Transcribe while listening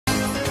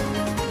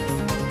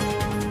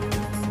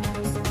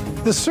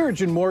The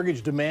surge in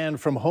mortgage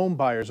demand from home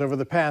buyers over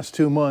the past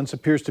 2 months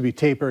appears to be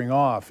tapering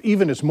off,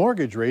 even as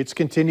mortgage rates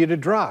continue to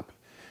drop.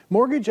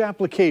 Mortgage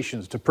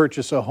applications to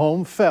purchase a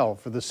home fell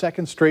for the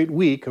second straight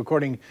week,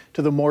 according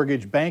to the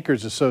Mortgage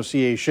Bankers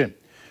Association.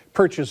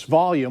 Purchase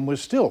volume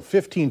was still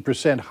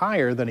 15%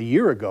 higher than a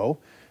year ago.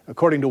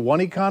 According to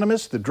one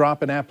economist, the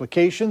drop in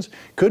applications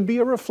could be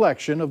a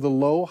reflection of the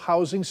low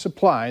housing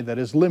supply that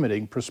is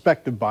limiting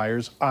prospective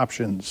buyers'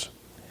 options.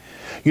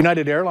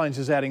 United Airlines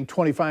is adding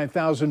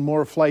 25,000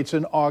 more flights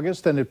in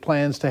August than it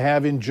plans to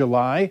have in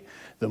July.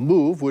 The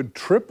move would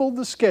triple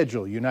the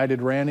schedule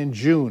United ran in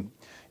June.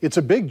 It's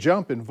a big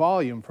jump in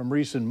volume from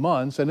recent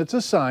months, and it's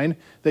a sign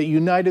that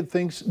United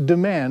thinks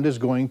demand is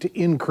going to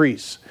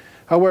increase.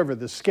 However,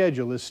 the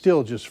schedule is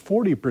still just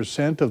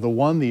 40% of the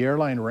one the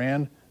airline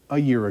ran a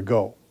year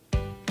ago.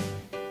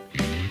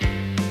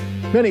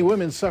 Many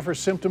women suffer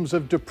symptoms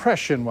of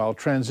depression while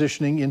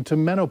transitioning into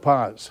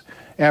menopause.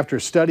 After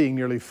studying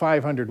nearly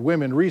 500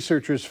 women,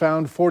 researchers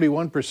found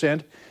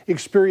 41%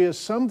 experience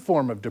some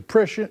form of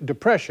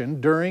depression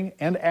during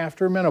and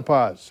after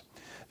menopause.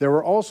 There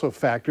were also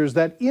factors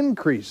that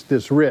increased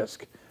this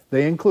risk.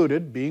 They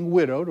included being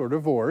widowed or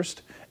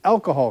divorced,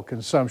 alcohol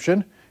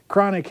consumption,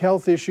 chronic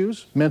health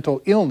issues,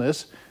 mental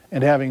illness,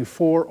 and having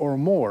 4 or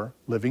more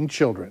living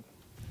children.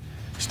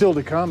 Still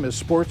to come, as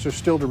sports are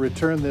still to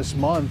return this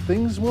month,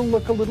 things will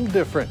look a little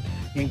different,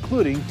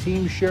 including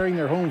teams sharing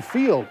their home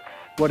field,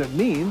 what it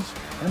means,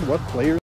 and what players